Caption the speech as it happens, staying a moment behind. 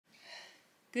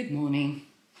Good morning.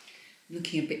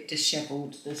 Looking a bit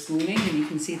dishevelled this morning, and you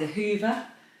can see the hoover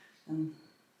and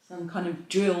some kind of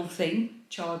drill thing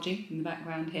charging in the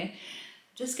background here.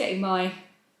 Just getting my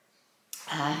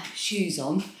shoes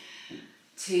on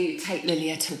to take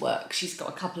Lilia to work. She's got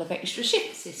a couple of extra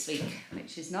shifts this week,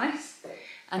 which is nice.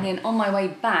 And then on my way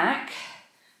back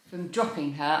from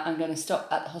dropping her, I'm going to stop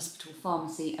at the hospital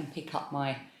pharmacy and pick up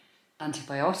my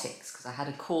antibiotics because I had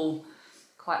a call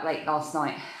quite late last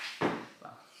night,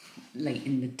 well, late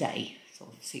in the day,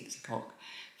 sort of 6 o'clock,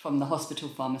 from the hospital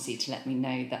pharmacy to let me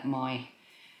know that my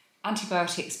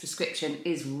antibiotics prescription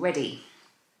is ready.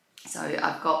 So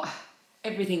I've got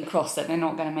everything crossed that they're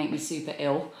not going to make me super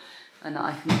ill and that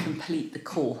I can complete the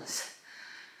course.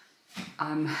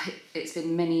 It's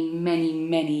been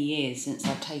many years since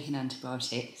I've taken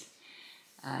antibiotics,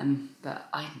 but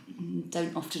I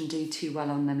don't often do too well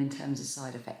on them in terms of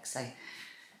side effects, so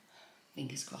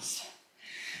fingers crossed.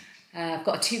 I've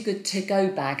got a Too Good To Go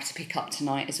bag to pick up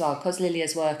tonight as well, because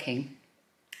Lilia's working.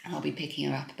 I'll be picking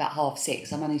her up about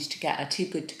 6:30. I managed to get a Too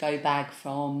Good To Go bag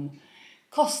from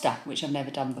Costa, which I've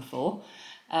never done before.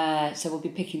 So we'll be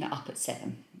picking that up at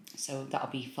 7. So that'll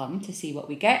be fun to see what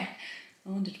we get. I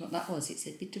wondered what that was. It's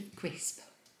a bit of crisp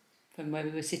from where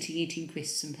we were sitting eating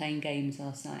crisps and playing games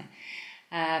last night.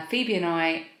 Phoebe and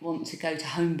I want to go to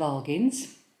Home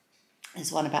Bargains.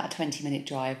 There's one about a 20-minute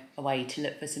drive away to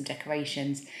look for some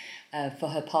decorations for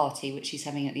her party, which she's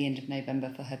having at the end of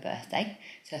November for her birthday.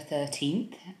 It's her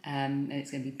 13th, and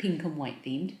it's going to be pink and white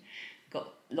themed.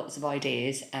 Got lots of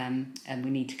ideas, and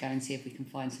we need to go and see if we can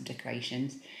find some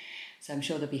decorations. So I'm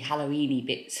sure there'll be Halloweeny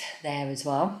bits there as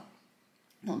well.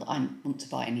 Not that I want to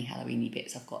buy any Halloweeny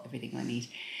bits, I've got everything I need.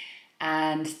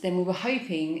 And then we were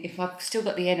hoping, if I've still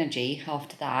got the energy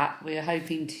after that, we were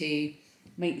hoping to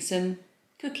make some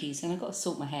cookies, and I've got to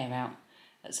sort my hair out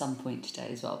at some point today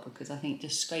as well, because I think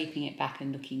just scraping it back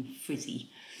and looking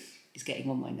frizzy is getting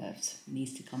on my nerves. It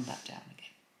needs to come back down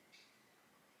again.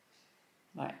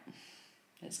 Right,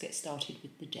 let's get started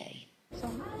with the day.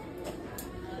 Some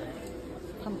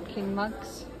pumpkin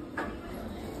mugs.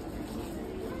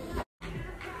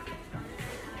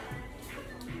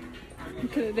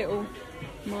 Look at the little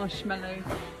marshmallow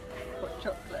hot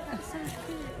chocolate. That's so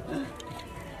cute.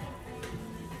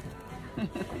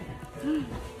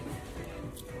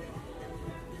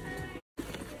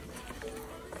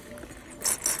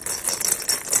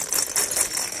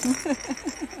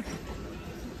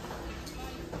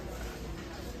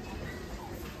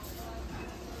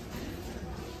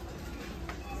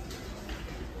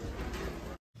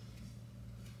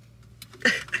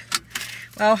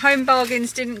 Well, Home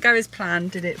Bargains didn't go as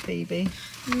planned, did it, Phoebe?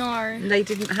 No.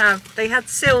 They had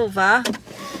silver,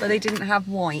 but they didn't have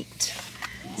white.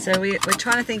 So we're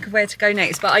trying to think of where to go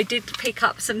next, but I did pick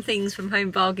up some things from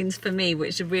Home Bargains for me,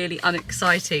 which are really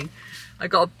unexciting. I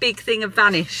got a big thing of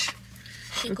Vanish.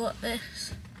 She got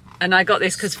this. And I got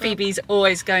this because Phoebe's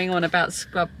always going on about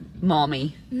Scrub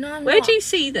Mommy. No, I'm Where not. do you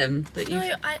see them? Are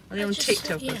they on just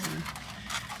TikTok? yeah. Or something?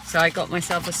 So I got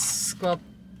myself a Scrub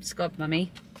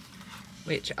Mummy,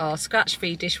 which are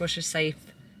scratch-free, dishwasher-safe,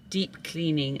 deep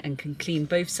cleaning, and can clean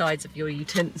both sides of your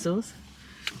utensils.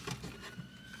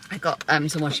 I got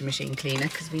some washing machine cleaner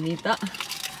because we need that.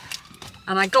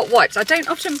 And I got wipes. I don't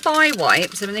often buy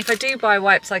wipes. I mean, if I do buy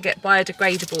wipes, I get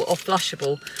biodegradable or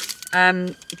flushable.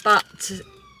 But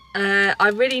I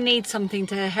really need something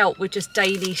to help with just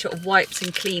daily sort of wipes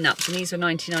and cleanups. And these were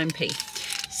 99p.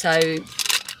 So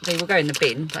they will go in the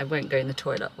bin. They won't go in the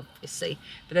toilet, obviously.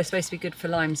 But they're supposed to be good for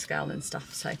lime scale and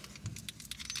stuff. So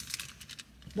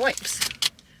wipes.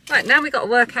 Right, now we've got to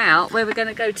work out where we're going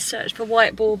to go to search for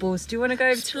white baubles. Do you want to go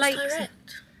over to Lakes?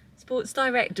 Direct. Sports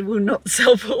Direct will not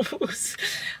sell baubles.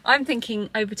 I'm thinking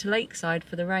over to Lakeside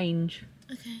for the range.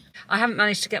 Okay. I haven't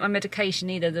managed to get my medication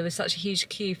either. There was such a huge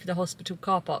queue for the hospital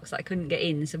car parks that I couldn't get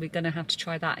in, so we're going to have to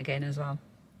try that again as well.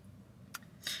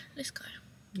 Let's go.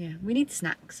 Yeah, we need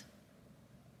snacks.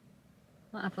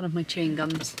 Might have one of my chewing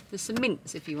gums. There's some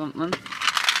mints if you want one.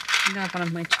 I'm going to have one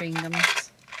of my chewing gums.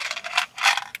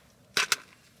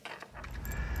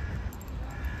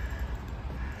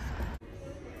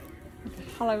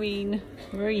 Halloween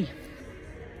wreath.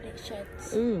 It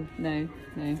sheds. Ooh, no,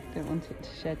 don't want it to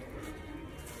shed.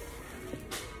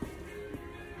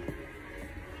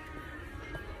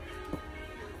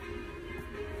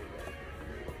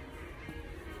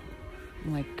 Oh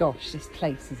my gosh, this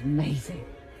place is amazing.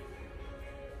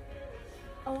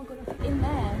 Oh my god, it's in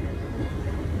there.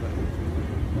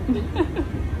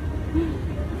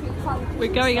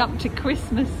 We're going up to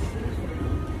Christmas.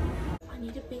 I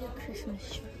need a bigger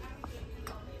Christmas tree.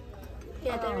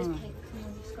 Yeah, there is pigs.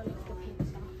 It's got like the pig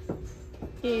stuff.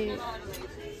 Yeah.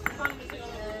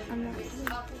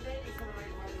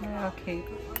 How cute.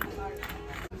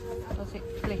 Does it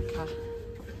flicker?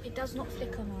 It does not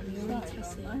flicker, Mum. You already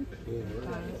tested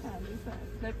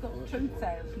it. They've got two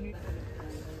thousand.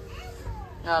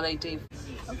 Oh, they do.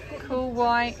 Cool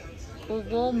white or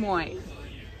warm white?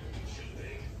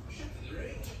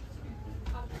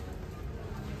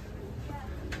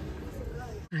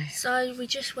 So we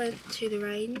just went to the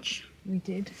range. We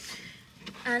did.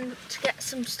 And to get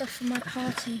some stuff for my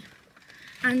party.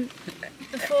 And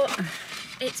before,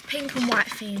 it's pink and white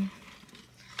theme.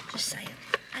 Just saying.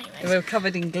 Anyways. We're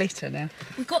covered in glitter now.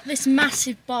 We've got this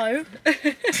massive bow.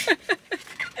 I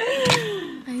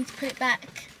need to put it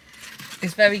back.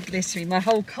 It's very glittery. My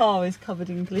whole car is covered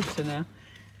in glitter now.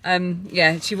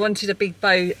 Yeah, she wanted a big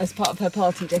bow as part of her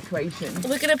party decoration.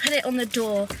 We're going to put it on the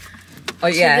door to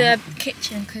the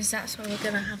kitchen because that's where we're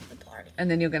going to have the party. And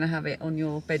then you're going to have it on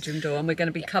your bedroom door and we're going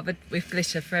to be covered with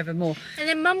glitter forevermore. And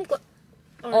then Mum got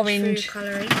orange food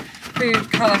colouring.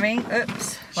 Food colouring,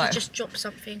 oops. She just dropped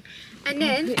something. And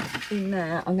then... in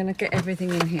there, I'm going to get everything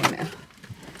in here now.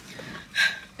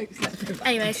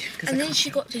 Anyways, and then she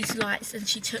got these lights and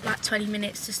she took like 20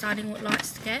 minutes deciding what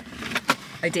lights to get.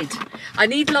 I did. I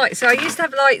need lights. So I used to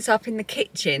have lights up in the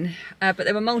kitchen, but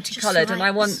they were multicoloured and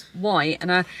I want white.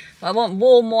 And I want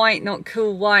warm white, not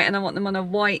cool white. And I want them on a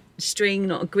white string,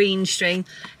 not a green string.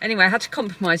 Anyway, I had to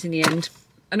compromise in the end.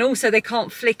 And also they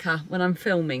can't flicker when I'm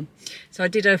filming. So I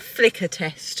did a flicker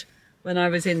test when I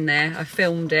was in there. I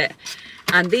filmed it.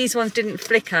 And these ones didn't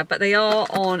flicker, but they are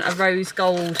on a rose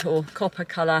gold or copper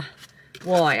colour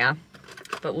wire.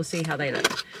 But we'll see how they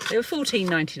look. They were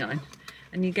 $14.99.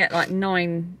 And you get like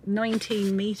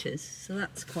 19 metres, so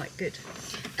that's quite good.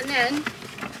 And then,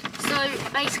 so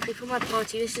basically for my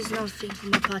party, this is another thing for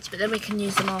my party, but then we can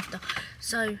use them after.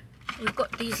 So we've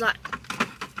got these like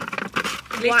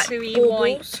glittery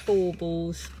white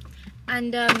baubles.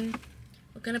 And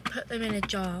we're going to put them in a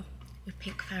jar with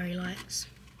pink fairy lights.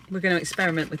 We're going to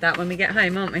experiment with that when we get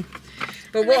home, aren't we?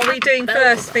 But what are we doing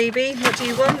first, Phoebe? What do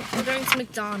you want? We're going to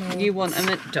McDonald's. You want a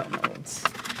McDonald's.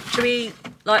 Should we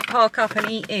like park up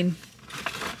and eat in?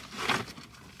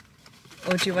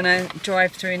 Or do you want to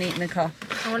drive through and eat in the car?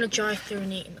 I want to drive through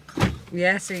and eat in the car.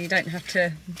 Yeah, so you don't have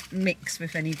to mix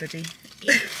with anybody.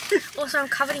 Yeah. Also, I'm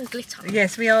covered in glitter.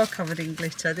 Yes, we are covered in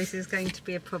glitter. This is going to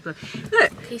be a problem.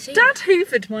 Look, see? Dad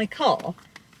hoovered my car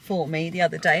for me the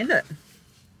other day. Look.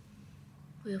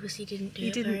 We obviously didn't do He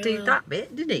it didn't very do well. that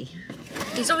bit, did he?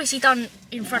 He's obviously done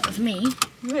in front of me.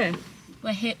 Yeah.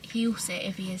 Where he'll sit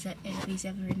if he's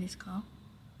ever in his car.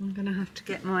 I'm going to have to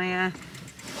get my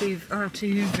hoover. I'll have to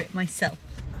hoover it myself.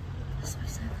 That's what I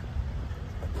said.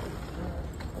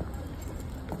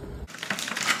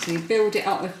 So you build it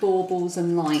up with baubles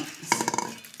and lights.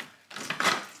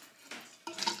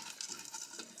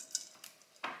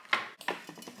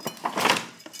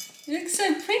 It looks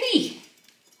so pretty.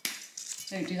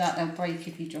 Don't do that, they'll break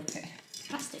if you drop it.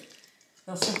 Plastic.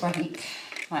 They'll still break.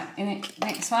 Right, in it,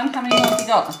 next one, how many more have you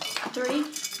got? 3.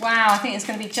 Wow, I think it's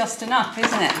going to be just enough,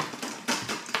 isn't it?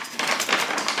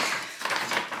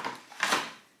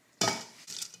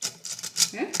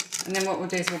 Yeah, and then what we'll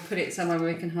do is we'll put it somewhere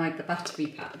where we can hide the battery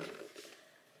pack.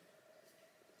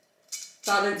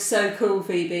 That looks so cool,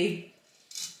 Phoebe.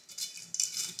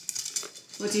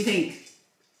 What do you think?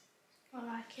 I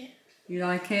like it. You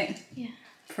like it? Yeah.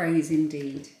 Praise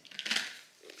indeed.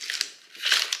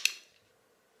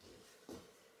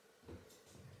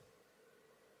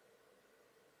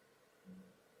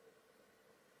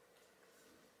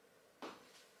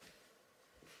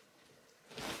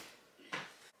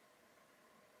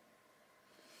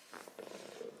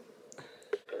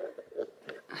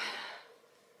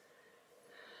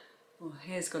 Oh,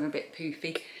 hair's gone a bit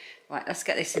poofy. Right, let's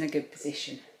get this in a good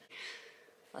position.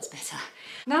 That's better.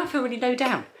 Now I feel really low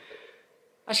down.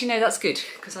 Actually, no, that's good,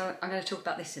 because I'm going to talk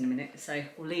about this in a minute, so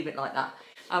we'll leave it like that.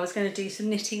 I was going to do some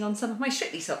knitting on some of my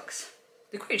Strictly socks.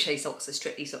 The crochet socks are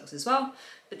Strictly socks as well,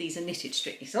 but these are knitted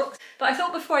Strictly socks. But I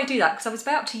thought before I do that, because I was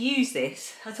about to use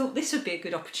this, I thought this would be a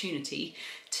good opportunity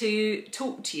to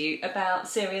talk to you about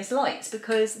Serious Lights,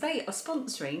 because they are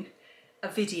sponsoring a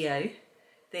video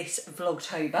this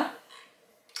Vlogtober,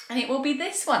 and it will be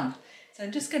this one. So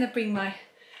I'm just going to bring my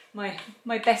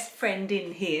best friend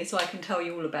in here so I can tell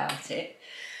you all about it.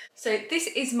 So this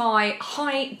is my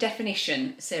high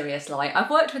definition Serious Light.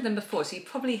 I've worked with them before, so you've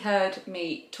probably heard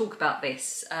me talk about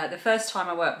this. The first time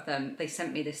I worked with them, they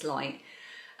sent me this light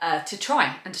to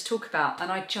try and to talk about,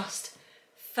 and I just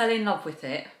fell in love with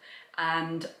it,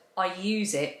 and I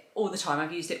use it all the time.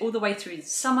 I've used it all the way through the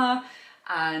summer,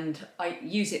 and I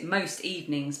use it most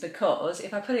evenings because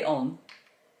if I put it on,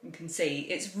 you can see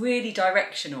it's really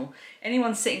directional.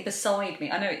 Anyone sitting beside me,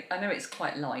 I know it's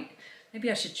quite light, Maybe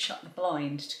I should shut the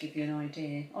blind to give you an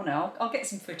idea. Oh no, I'll get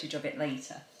some footage of it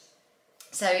later.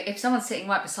 So if someone's sitting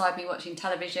right beside me watching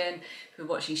television, who are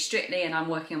watching Strictly, and I'm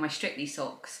working on my Strictly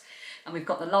socks, and we've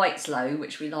got the lights low,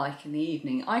 which we like in the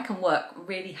evening, I can work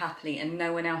really happily and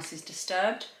no one else is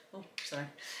disturbed. Oh, sorry.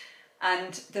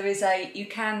 And there is you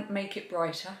can make it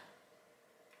brighter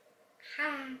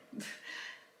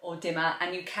or dimmer,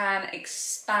 and you can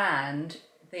expand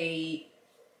the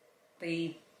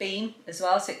beam as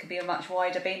well, so it could be a much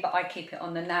wider beam, but I keep it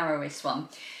on the narrowest one.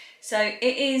 So it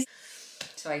is,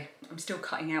 sorry, I'm still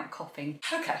cutting out coughing.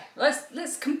 Okay,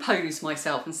 let's compose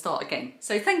myself and start again.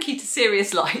 So thank you to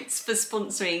Serious Lights for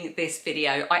sponsoring this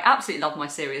video. I absolutely love my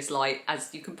Serious Light, as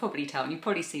you can probably tell, and you've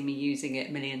probably seen me using it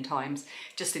a million times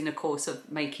just in the course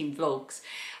of making vlogs.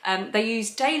 They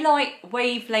use daylight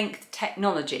wavelength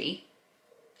technology.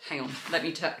 Hang on, let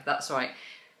me check that's right.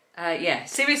 Yeah,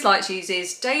 Serious Lights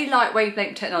uses daylight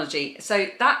wavelength technology. So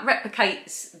that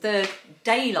replicates the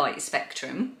daylight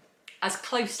spectrum as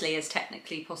closely as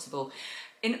technically possible.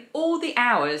 In all the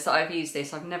hours that I've used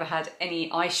this, I've never had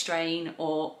any eye strain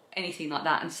or anything like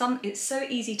that. And it's so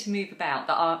easy to move about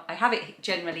that I have it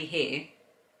generally here.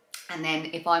 And then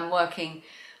if I'm working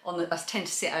I tend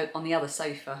to sit out on the other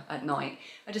sofa at night,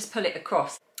 I just pull it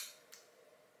across.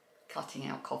 Cutting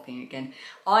out copying again.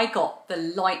 I got the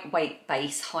lightweight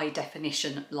base high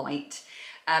definition light,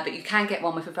 but you can get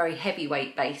one with a very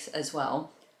heavyweight base as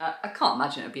well. I can't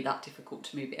imagine it would be that difficult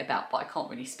to move it about, but I can't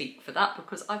really speak for that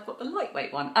because I've got the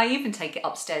lightweight one. I even take it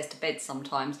upstairs to bed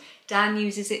sometimes. Dan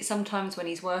uses it sometimes when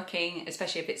he's working,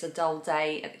 especially if it's a dull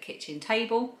day at the kitchen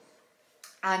table.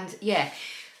 And yeah,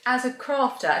 as a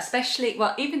crafter, especially,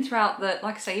 well, even throughout the,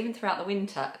 like I say, even throughout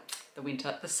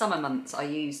the summer months I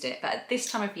used it, but at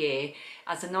this time of year,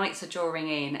 as the nights are drawing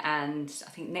in and I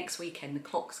think next weekend the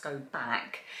clocks go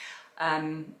back,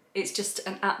 it's just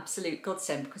an absolute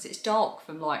godsend because it's dark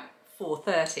from like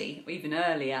 4:30 or even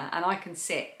earlier, and I can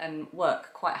sit and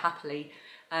work quite happily.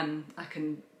 I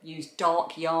can use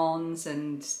dark yarns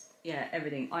and yeah,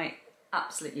 everything. I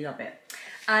absolutely love it.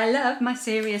 I love my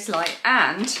Serious Light,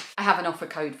 and I have an offer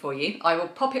code for you. I will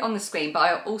pop it on the screen, but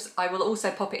I will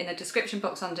also pop it in the description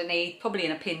box underneath, probably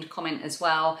in a pinned comment as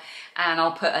well, and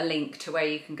I'll put a link to where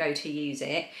you can go to use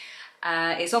it.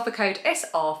 It's offer code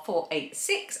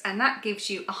SR486, and that gives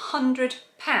you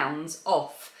 £100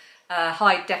 off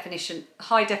high definition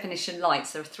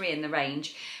lights. There are 3 in the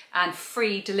range, and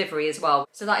free delivery as well.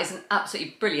 So that is an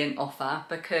absolutely brilliant offer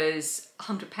because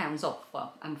 £100 off,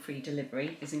 well, and free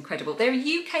delivery is incredible. They're a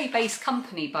UK-based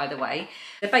company, by the way.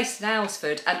 They're based in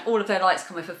Aylesford, and all of their lights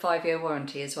come with a 5-year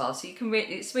warranty as well. So you can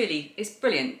it's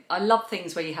brilliant. I love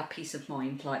things where you have peace of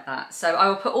mind like that. So I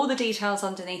will put all the details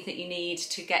underneath that you need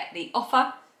to get the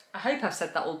offer. I hope I've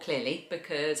said that all clearly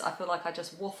because I feel like I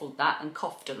just waffled that and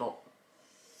coughed a lot.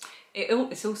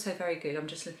 It's also very good, I'm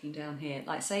just looking down here,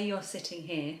 like say you're sitting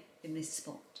here in this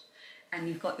spot and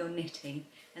you've got your knitting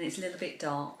and it's a little bit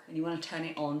dark and you want to turn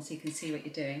it on so you can see what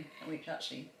you're doing, which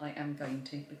actually I am going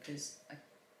to because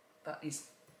that is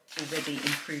already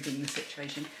improving the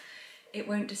situation. It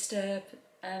won't disturb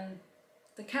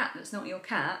the cat that's not your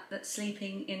cat, that's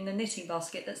sleeping in the knitting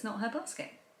basket that's not her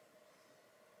basket.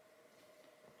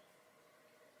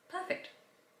 Perfect.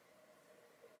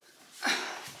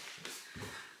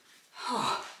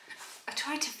 Oh, I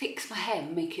tried to fix my hair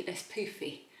and make it less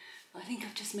poofy. I think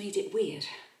I've just made it weird.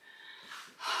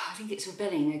 I think it's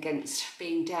rebelling against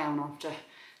being down after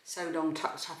so long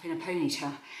tucked up in a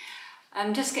ponytail.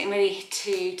 I'm just getting ready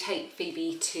to take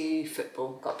Phoebe to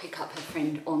football. Got to pick up her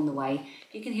friend on the way.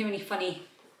 If you can hear any funny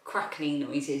crackling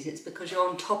noises, it's because you're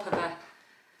on top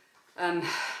of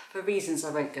for reasons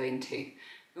I won't go into,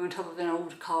 you're on top of an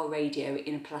old car radio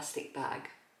in a plastic bag.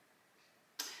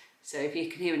 So if you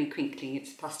can hear any crinkling,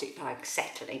 it's a plastic bag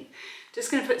settling. Just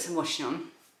going to put some washing on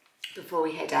before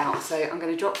we head out. So I'm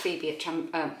going to drop Phoebe at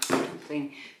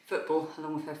trampoline football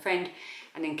along with her friend,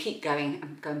 and then keep going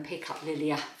and go and pick up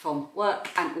Lilia from work,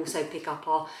 and also pick up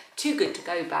our Too Good To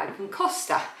Go bag from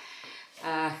Costa,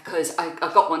 because I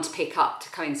got one to pick up to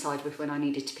coincide with when I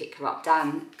needed to pick her up.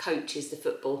 Dan coaches the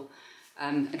football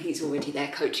and he's already there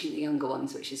coaching the younger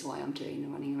ones, which is why I'm doing the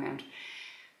running around.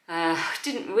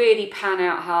 Didn't really pan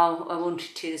out how I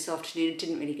wanted to this afternoon.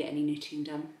 Didn't really get any knitting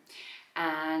done,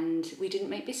 and we didn't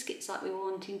make biscuits like we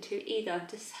were wanting to either.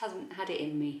 Just hasn't had it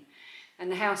in me, and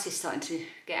the house is starting to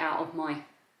get out of my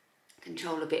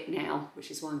control a bit now, which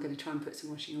is why I'm going to try and put some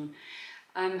washing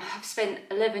on. I've spent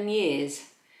 11 years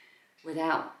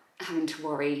without having to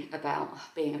worry about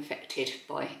being affected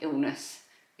by illness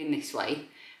in this way,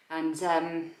 and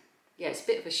yeah, it's a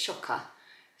bit of a shocker.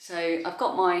 So I've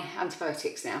got my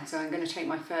antibiotics now, so I'm going to take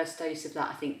my first dose of that,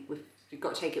 I think, with You've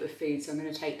got to take it with food, so I'm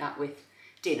going to take that with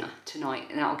dinner tonight,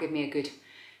 and that'll give me a good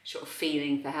sort of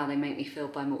feeling for how they make me feel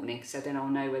by morning, so then I'll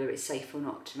know whether it's safe or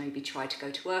not to maybe try to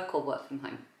go to work or work from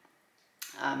home.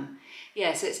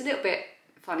 Yeah, so it's a little bit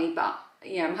funny, but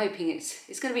yeah, I'm hoping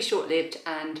it's going to be short-lived,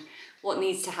 and what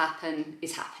needs to happen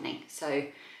is happening. So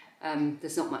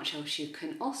there's not much else you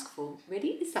can ask for,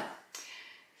 really, is there?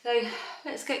 So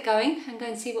let's get going and go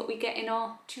and see what we get in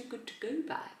our Too Good To Go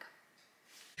bag.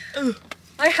 Oh,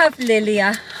 I have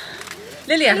Lilia.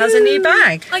 Lilia has a new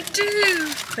bag I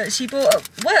do. that she bought at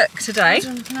work today.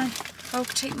 Hold on, can I? I'll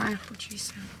take my apple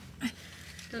juice out. Do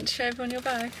you want to show everyone your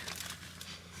bag?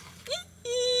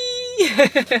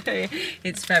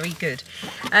 It's very good.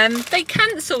 They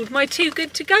cancelled my Too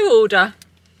Good To Go order.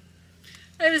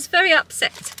 I was very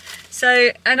upset.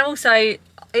 So, and also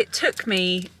it took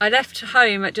me, I left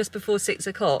home at just before 6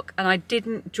 o'clock and I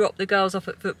didn't drop the girls off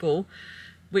at football,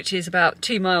 which is about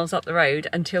 2 miles up the road,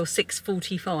 until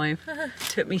 6:45.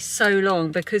 Took me so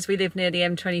long because we live near the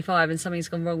M25 and something's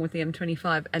gone wrong with the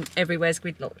M25 and everywhere's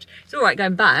gridlocked. It's all right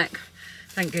going back,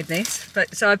 thank goodness.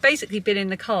 But so I've basically been in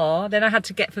the car, then I had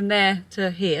to get from there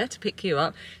to here to pick you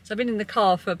up. So I've been in the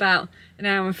car for about an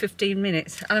hour and 15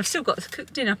 minutes and I've still got to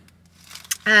cook dinner.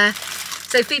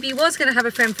 So Phoebe was going to have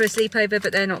a friend for a sleepover,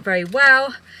 but they're not very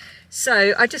well.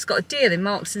 So I just got a deal in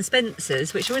Marks and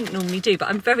Spencer's, which I wouldn't normally do, but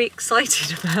I'm very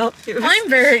excited about. I'm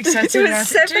very excited It about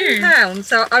was it too. £7.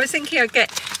 So I was thinking I'd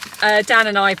get Dan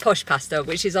and I posh pasta,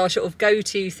 which is our sort of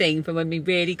go-to thing for when we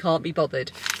really can't be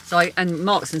bothered. So and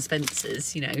Marks and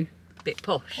Spencer's, you know, a bit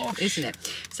posh, isn't it?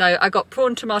 So I got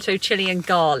prawn, tomato, chilli and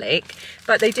garlic,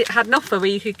 but they had an offer where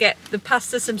you could get the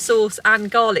pasta, some sauce and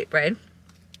garlic bread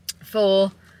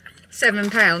for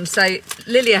 £7. So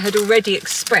Lilia had already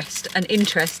expressed an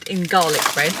interest in garlic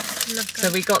bread. So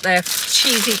we got their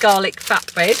cheesy garlic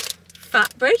flat bread,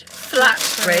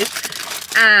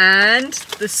 and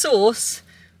the sauce.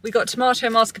 We got tomato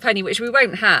mascarpone, which we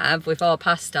won't have with our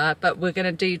pasta, but we're going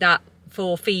to do that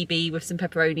for Phoebe with some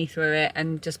pepperoni through it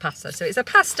and just pasta. So it's a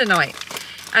pasta night.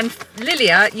 And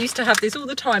Lilia used to have this all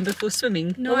the time before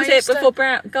swimming. No, what was it? Before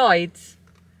guides?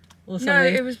 Or No,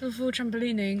 something? it was before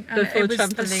trampolining. And Before it was the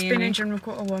trampolining. spinach and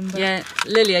ricotta one. But Yeah,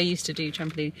 Lilia used to do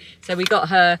trampoline. So we got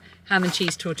her ham and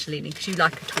cheese tortellini because you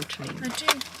like a tortellini. I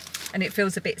do. And it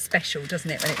feels a bit special,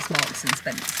 doesn't it, when it's Marks and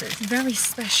Spencer's? Very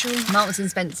special. Marks and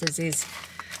Spencer's is,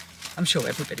 I'm sure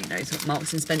everybody knows what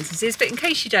Marks and Spencer's is, but in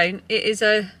case you don't, it is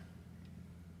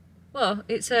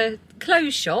it's a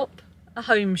clothes shop, a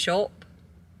home shop,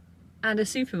 and a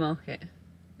supermarket,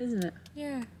 isn't it?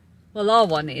 Yeah. Well, our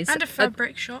one is. And a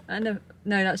fabric shop. No,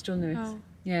 that's John Lewis. Oh.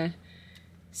 Yeah.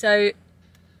 So,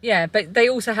 yeah, but they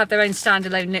also have their own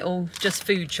standalone little just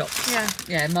food shops. Yeah.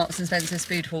 Yeah, Marks and Spencer's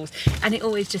food halls. And it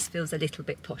always just feels a little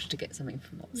bit posh to get something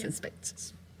from Marks and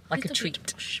Spencer's. Like a treat.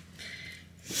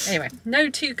 Anyway, no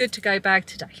Too Good To Go bag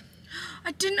today.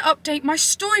 I didn't update my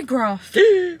story graph.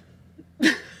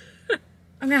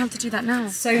 I'm going to have to do that now.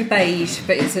 So beige,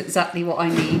 but it's exactly what I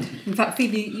need. In fact,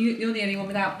 Phoebe, you're the only one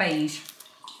without beige.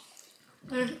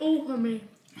 That's all for me.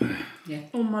 Yeah.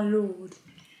 Oh my lord.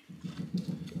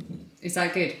 Is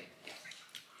that good?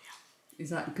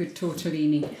 Is that good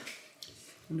tortellini?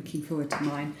 I'm looking forward to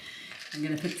mine. I'm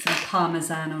going to put some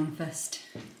parmesan on first.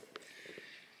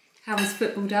 How was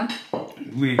football done?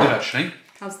 Really good, actually.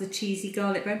 How's the cheesy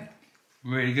garlic bread?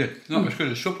 Really good. Not as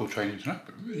good as football training tonight,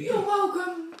 but really good. You're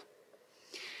welcome.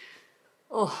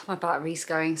 Oh, my battery's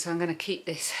going, so I'm going to keep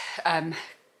this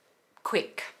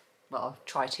quick. Well, I'll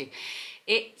try to.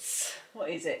 It's, what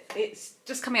is it? It's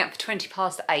just coming up for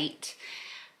 8:20.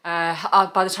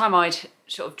 By the time I'd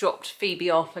sort of dropped Phoebe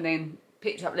off and then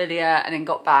picked up Lilia and then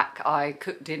got back, I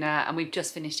cooked dinner and we've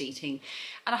just finished eating.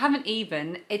 And I haven't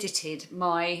even edited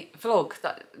my vlog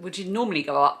that would normally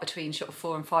go up between sort of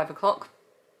 4 and 5 o'clock.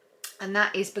 And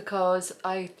that is because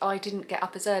I didn't get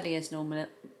up as early as normal.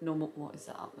 What is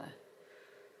that up there?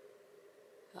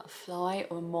 Is that a fly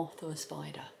or a moth or a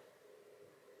spider?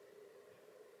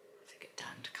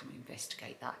 Dan to come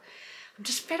investigate that. I'm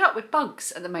just fed up with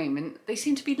bugs at the moment. They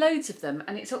seem to be loads of them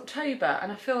and it's October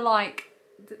and I feel like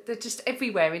they're just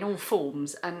everywhere in all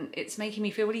forms and it's making me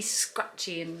feel really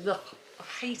scratchy and ugh, I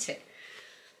hate it.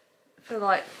 I feel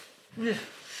like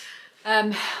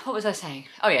ugh. What was I saying?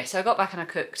 Oh yeah, so I got back and I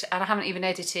cooked and I haven't even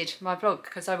edited my vlog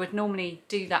because I would normally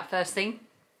do that first thing,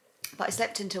 but I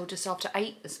slept until just after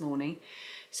 8 this morning.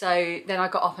 So then I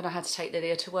got up and I had to take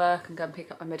Lilia to work and go and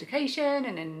pick up my medication,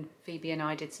 and then Phoebe and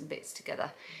I did some bits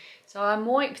together. So I'm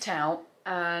wiped out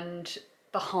and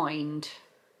behind,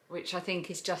 which I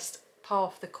think is just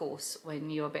par for the course when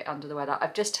you're a bit under the weather.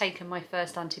 I've just taken my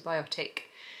first antibiotic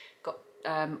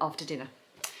after dinner.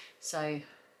 So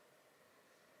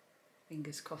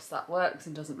Fingers crossed that works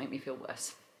and doesn't make me feel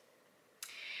worse.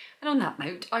 And on that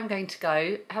note, I'm going to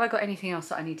go. Have I got anything else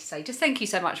that I need to say? Just thank you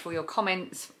so much for your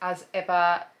comments, as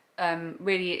ever.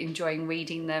 Really enjoying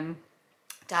reading them.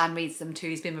 Dan reads them too,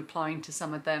 he's been replying to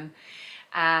some of them.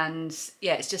 And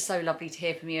yeah, it's just so lovely to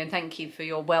hear from you, and thank you for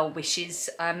your well wishes.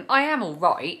 I am all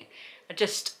right,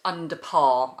 just under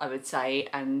par, I would say,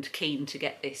 and keen to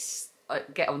get this,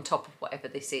 get on top of whatever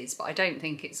this is, but I don't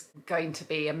think it's going to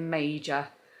be a major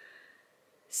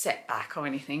setback or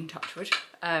anything, touch wood.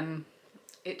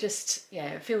 It just, yeah,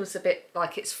 it feels a bit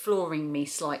like it's flooring me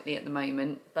slightly at the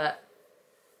moment, but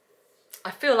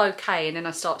I feel okay, and then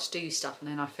I start to do stuff and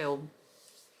then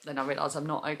I realise I'm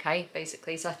not okay,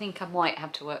 basically. So I think I might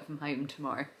have to work from home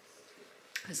tomorrow.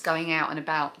 Because going out and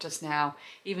about just now,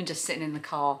 even just sitting in the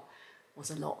car,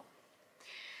 was a lot.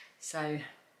 So,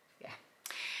 yeah.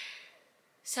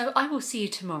 So I will see you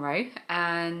tomorrow,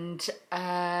 and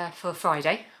for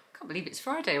Friday. I can't believe it's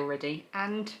Friday already.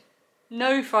 And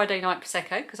no Friday night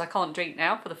Prosecco, because I can't drink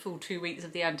now for the full 2 weeks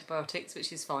of the antibiotics,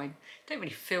 which is fine. Don't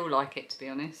really feel like it, to be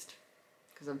honest,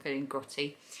 because I'm feeling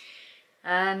grotty.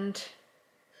 And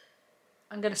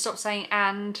I'm going to stop saying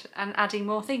and adding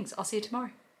more things. I'll see you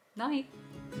tomorrow. Night.